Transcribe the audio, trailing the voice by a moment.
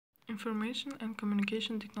Information and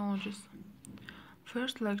Communication Technologies.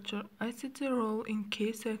 First lecture: ICT role in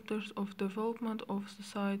key sectors of development of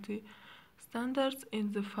society. Standards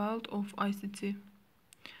in the field of ICT.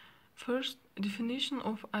 First, definition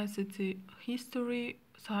of ICT: history,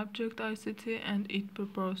 subject ICT and its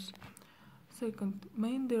purpose. Second,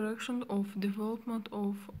 main direction of development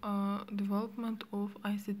of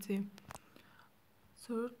ICT.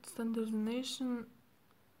 Third, standardization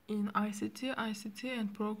in ICT and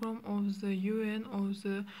program of the UN of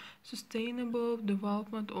the Sustainable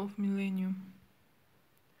Development of Millennium.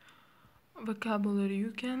 Vocabulary.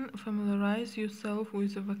 You can familiarize yourself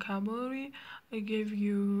with the vocabulary. I gave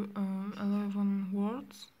you 11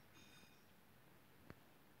 words.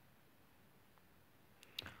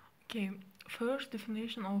 Okay, first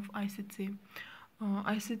definition of ICT.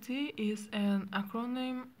 ICT is an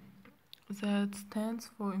acronym that stands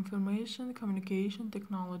for Information Communication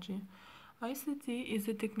Technology. ICT is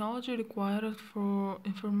the technology required for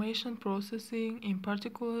information processing, in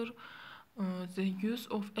particular the use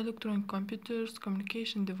of electronic computers,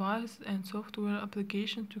 communication devices, and software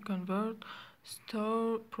applications to convert,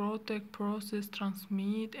 store, protect, process,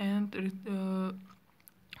 transmit, and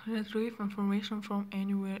retrieve information from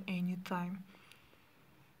anywhere, anytime.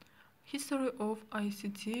 History of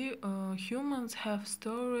ICT. Humans have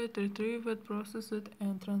stored, retrieved, processed,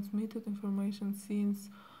 and transmitted information since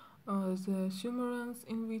the Sumerians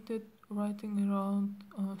invented writing around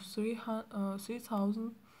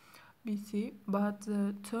 3000 BC, but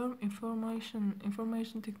the term information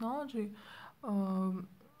technology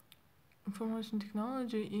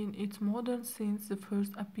in its modern sense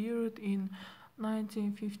first appeared in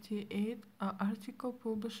 1958 article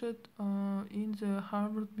published in the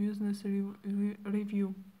Harvard Business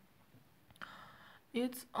Review.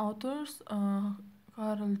 Its authors,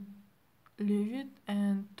 Carl Levitt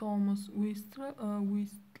and Thomas Whistler,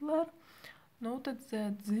 noted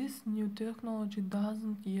that this new technology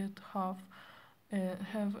doesn't yet have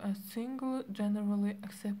a single generally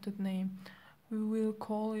accepted name. We will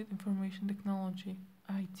call it information technology,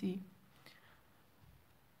 IT.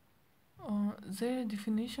 Their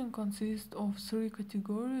definition consists of three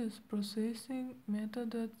categories: processing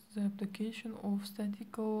methods, the application of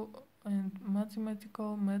statistical and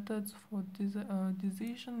mathematical methods for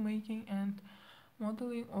decision making, and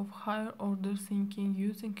modeling of higher order thinking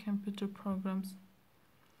using computer programs.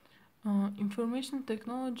 Information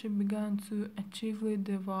technology began to actively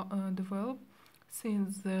develop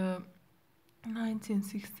since the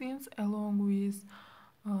 1960s, along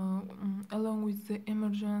with the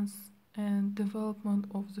emergence and development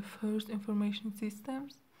of the first information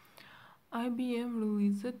systems. IBM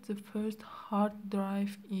released the first hard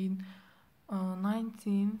drive in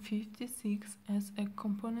 1956 as a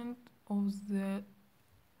component of the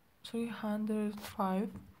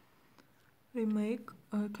 305 remake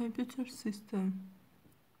computer system.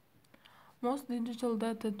 Most digital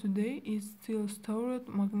data today is still stored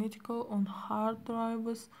magnetically on hard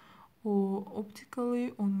drives or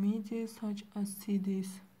optically on media such as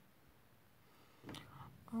CDs.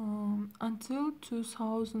 Until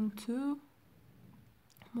 2002,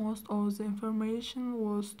 most of the information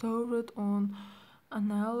was stored on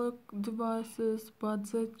analog devices, but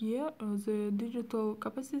that year the digital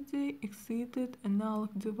capacity exceeded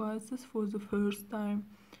analog devices for the first time.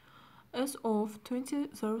 As of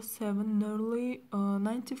 2007, nearly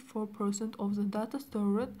 94% of the data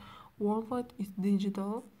stored worldwide is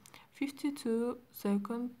digital,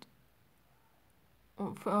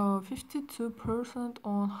 52%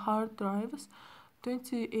 on hard drives,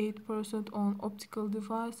 28% on optical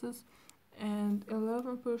devices, and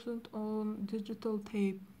 11% on digital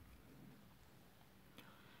tape.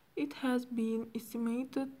 It has been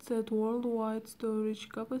estimated that worldwide storage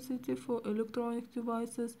capacity for electronic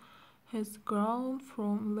devices has grown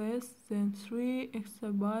from less than 3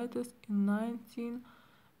 exabytes in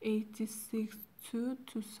 1986 to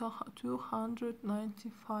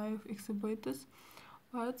 295 exabytes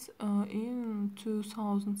in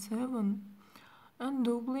 2007, and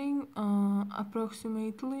doubling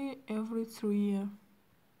approximately every 3 years.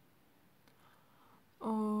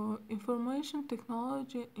 Information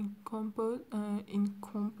technology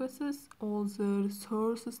encompasses all the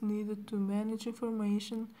resources needed to manage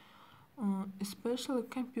information, especially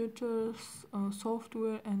computers,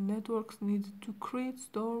 software, and networks needed to create,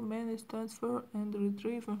 store, manage, transfer, and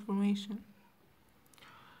retrieve information.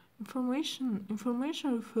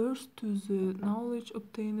 Information refers to the knowledge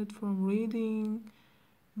obtained from reading,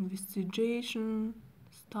 investigation,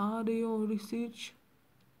 study, or research.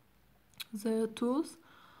 The tools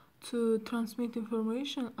to transmit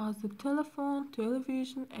information are the telephone,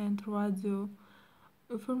 television, and radio.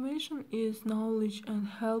 Information is knowledge and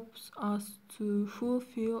helps us to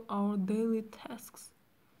fulfill our daily tasks.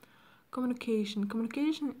 Communication.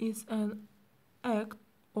 Communication is an act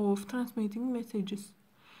of transmitting messages.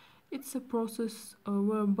 It's a process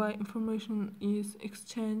whereby information is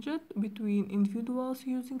exchanged between individuals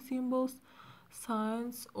using symbols,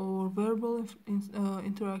 signs, or verbal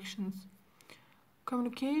interactions.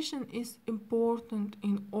 Communication is important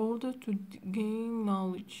in order to gain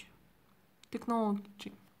knowledge.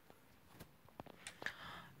 Technology.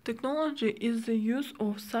 Technology is the use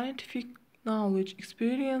of scientific knowledge,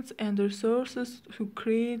 experience, and resources to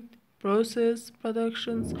create, process,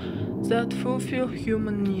 productions that fulfill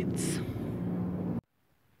human needs.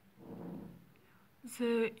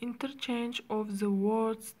 The interchange of the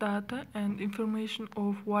words data and information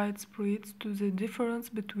of widespread to the difference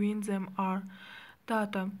between them are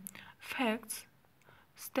data, facts,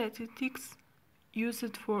 statistics,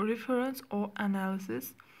 used for reference or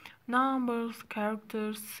analysis, numbers,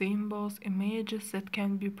 characters, symbols, images that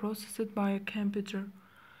can be processed by a computer.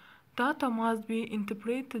 Data must be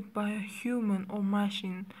interpreted by a human or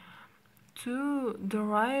machine to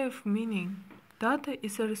derive meaning. Data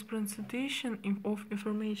is a representation of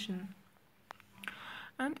information.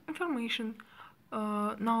 And information,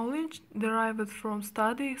 knowledge derived from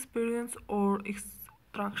study, experience, or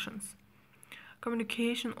instructions.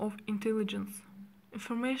 Communication of intelligence.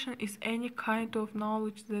 Information is any kind of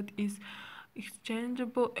knowledge that is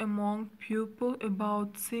exchangeable among people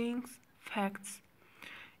about things, facts.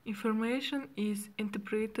 Information is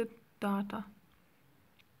interpreted data.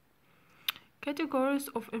 Categories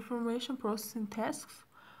of information processing tasks.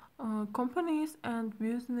 Companies and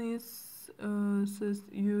businesses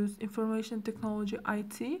use information technology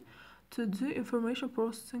IT to do information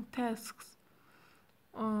processing tasks.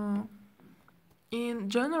 In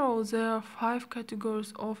general, there are 5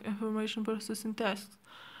 categories of information processing tasks.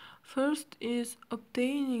 First is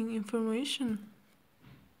obtaining information.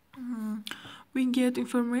 We get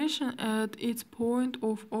information at its point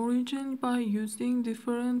of origin by using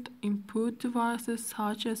different input devices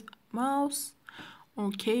such as mouse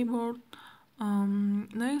or keyboard.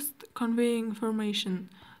 Next, conveying information.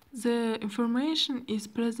 The information is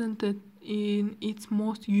presented in its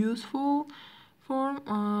most useful form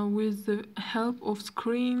with the help of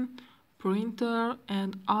screen, printer,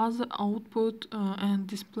 and other output and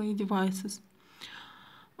display devices.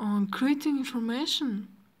 Creating information.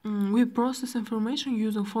 We process information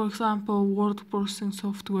using, for example, word processing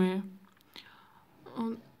software.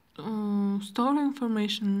 Storing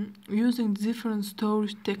information using different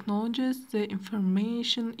storage technologies. The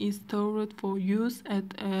information is stored for use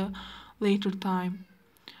at a later time.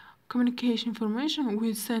 Communication information.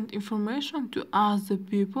 We send information to other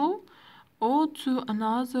people or to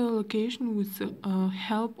another location with the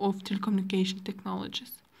help of telecommunication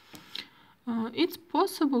technologies. It's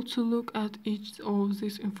possible to look at each of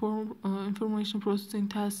these information processing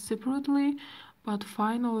tasks separately, but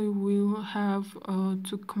finally we'll have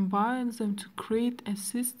to combine them to create a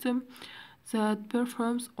system that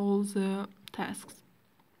performs all the tasks.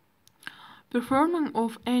 Performing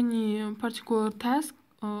of any particular task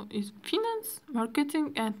is finance,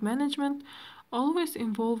 marketing, and management always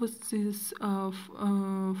involves these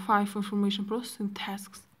 5 information processing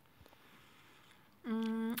tasks.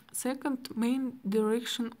 Second main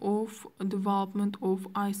direction of development of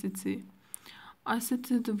ICT.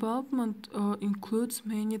 ICT development includes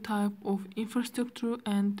many types of infrastructure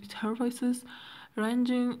and services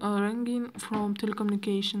ranging from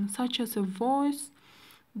telecommunication such as a voice,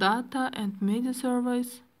 data and media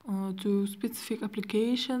service to specific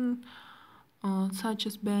application such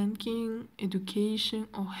as banking, education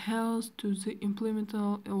or health to the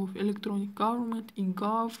implementation of electronic government,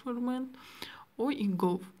 e-government or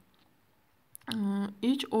e-gov.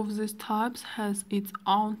 Each of these types has its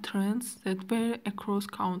own trends that vary across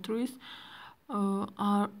countries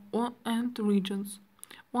and regions.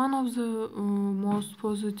 One of the most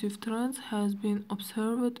positive trends has been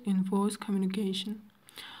observed in voice communication.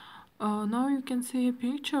 Now you can see a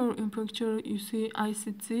picture. In picture you see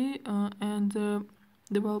ICT and the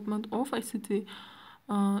development of ICT.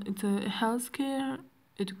 It's a healthcare,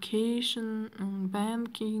 education,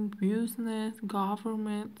 banking, business,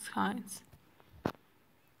 government, science.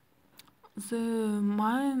 The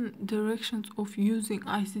main directions of using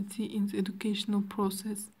ICT in the educational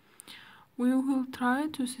process. We will try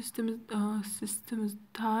to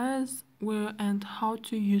systematize where and how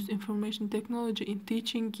to use information technology in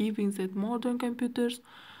teaching, giving that modern computers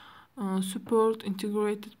support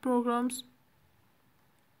integrated programs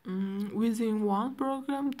within one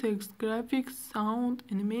program, text, graphics, sound,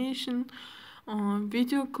 animation,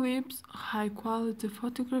 Video clips, high quality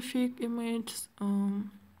photographic images,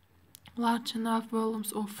 large enough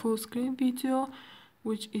volumes of full screen video,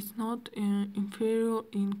 which is not inferior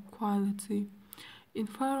in quality.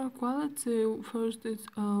 Inferior quality first is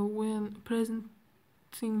when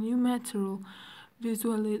presenting new material,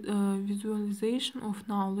 visualization of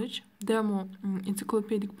knowledge, demo,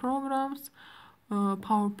 encyclopedic programs,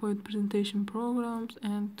 PowerPoint presentation programs,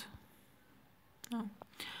 and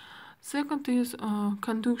second is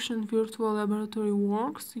conduction virtual laboratory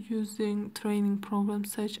works using training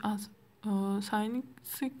programs such as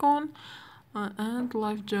Syncon and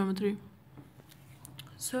Live Geometry.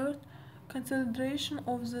 Third, consideration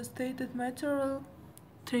of the stated material,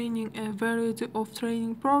 training a variety of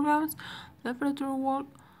training programs, laboratory work.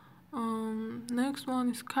 Next one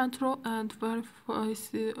is control and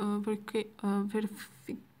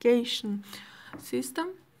verification system,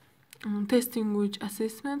 testing which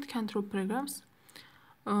assessment control programs.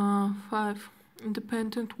 5.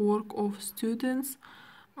 Independent work of students,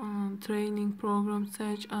 training programs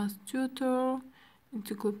such as tutor,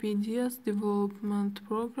 encyclopedias, development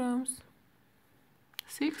programs.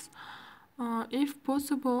 6. If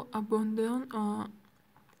possible, abandoning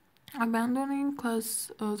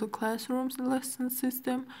the classroom's lesson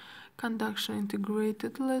system, conduction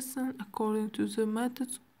integrated lesson according to the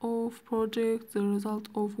methods of project, the result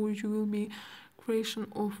of which will be creation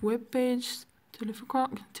of web pages,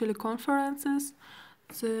 teleconferences,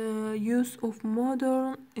 the use of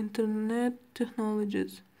modern internet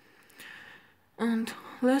technologies. And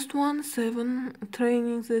last one, 7,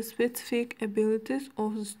 training the specific abilities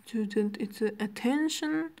of the student. It's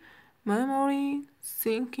attention, memory,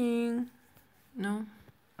 thinking,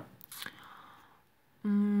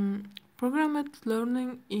 Programmed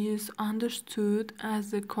learning is understood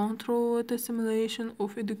as the controlled assimilation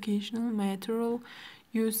of educational material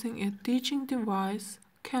using a teaching device,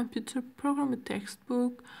 computer programmed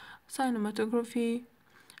textbook, cinematography.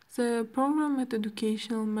 The programmed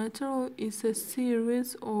educational material is a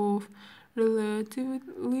series of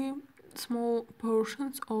relatively small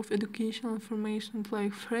portions of educational information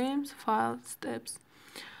like frames, files, steps,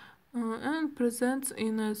 and presents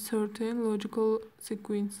in a certain logical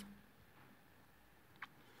sequence.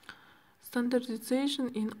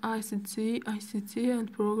 Standardization in ICT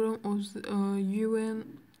and program of the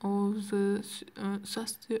UN of the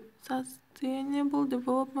Sustainable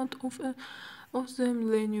Development of the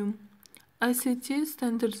Millennium. ICT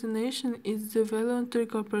standardization is the voluntary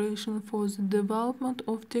cooperation for the development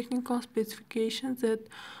of technical specifications that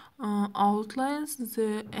outlines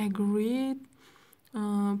the agreed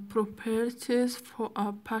properties for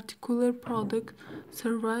a particular product,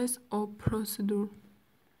 service, or procedure.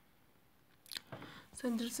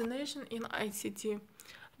 Standardization in ICT.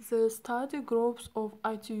 The study groups of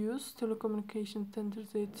ITUs, Telecommunication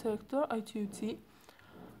Standardized Sector, ITUT,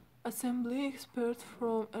 assembly experts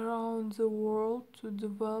from around the world to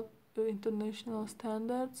develop international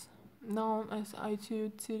standards known as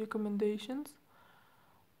ITUT recommendations,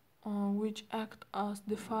 which act as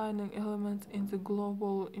defining elements in the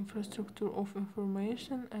global infrastructure of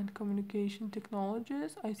information and communication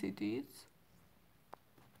technologies, ICTs.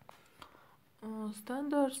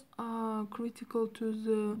 Standards are critical to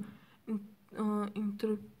the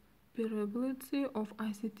interoperability of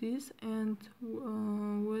ICTs, and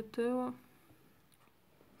whether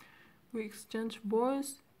we exchange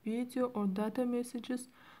voice, video, or data messages,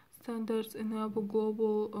 standards enable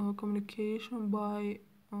global communication by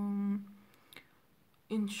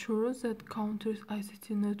ensure that countries'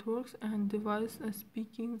 ICT networks and devices are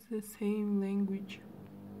speaking the same language.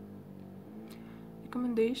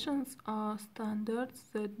 Recommendations are standards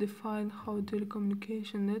that define how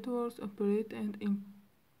telecommunication networks operate and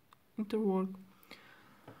interwork.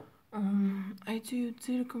 ITUT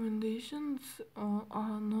recommendations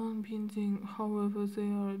are non-binding, however, they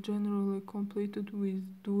are generally completed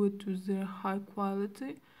due to their high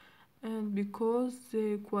quality and because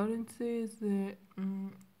they guarantee the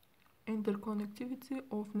interconnectivity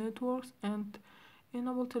of networks and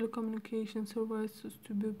enable telecommunication services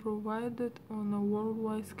to be provided on a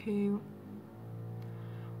worldwide scale.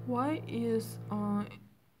 Why is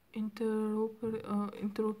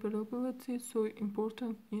interoperability so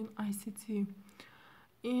important in ICT?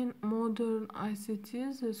 In modern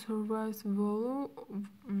ICT, the service value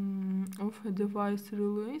of a device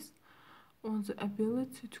relies on the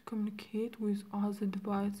ability to communicate with other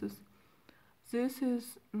devices. This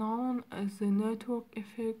is known as the network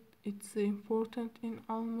effect. It's important in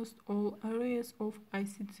almost all areas of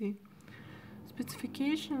ICT.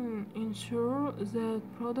 Specifications ensure that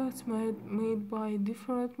products made by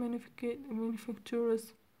different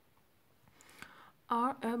manufacturers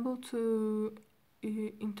are able to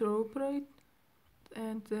interoperate,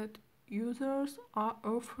 and that users are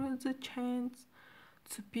offered the chance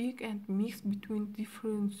to pick and mix between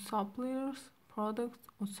different suppliers, products,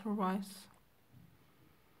 or services.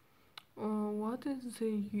 What is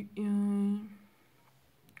the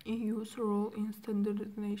EU's role in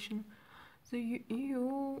standardization? The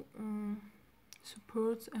EU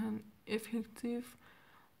supports an effective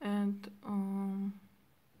and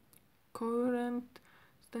coherent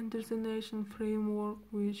standardization framework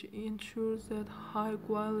which ensures that high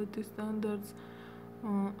quality standards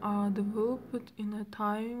are developed in a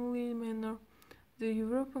timely manner. The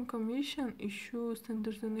European Commission issues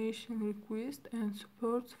standardization requests and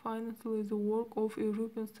supports financially the work of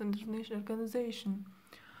European Standardization Organization,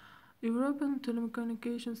 European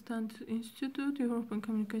Telecommunication Standards Institute, European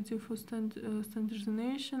Community for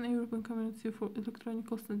Standardization, European Community for Electronic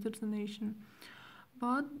Standardization,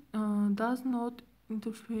 but does not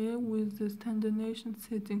interfere with the standardization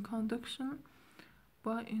setting conduction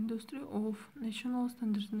by industry of National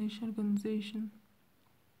Standardization Organization.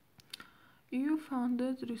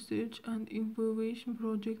 EU-funded research and innovation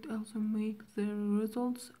projects also make their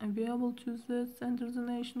results available to the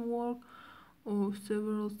standardization work of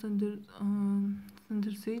several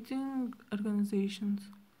standardizing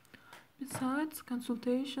organizations. Besides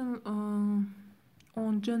consultation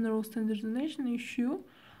on general standardization issue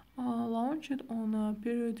launched on a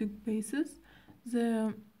periodic basis,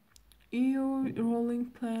 the EU rolling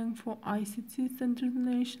plan for ICT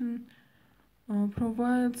standardization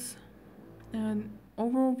provides an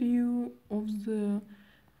overview of the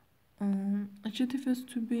initiatives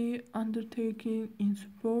to be undertaken in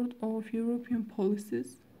support of European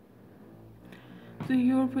policies. The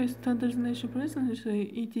European Standardization Process is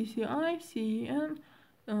ETCI, CEN,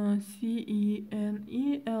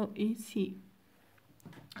 CENELEC.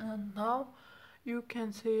 And now you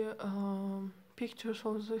can see pictures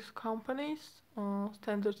of these companies,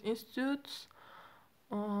 standard institutes,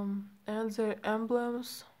 and their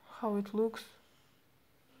emblems, how it looks.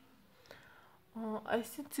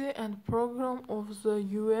 ICT and program of the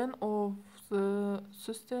UN of the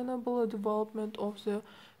Sustainable Development of the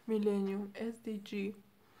Millennium (SDG).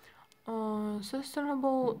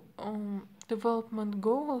 Sustainable Development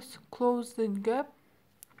Goals close the gap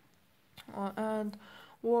and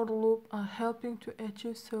World Loop are helping to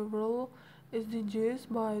achieve several SDGs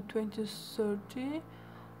by 2030,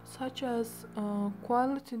 such as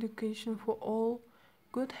quality education for all,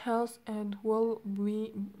 good health and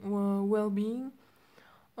well-being,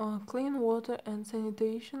 clean water and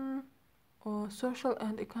sanitation, social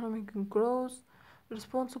and economic growth,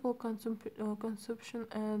 responsible consumption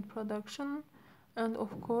and production, and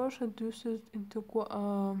of course reduces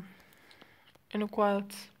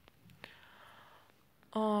inequalities.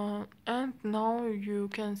 And now you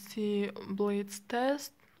can see Blitz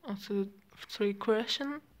test, also 3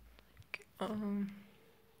 questions.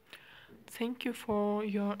 Thank you for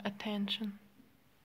your attention.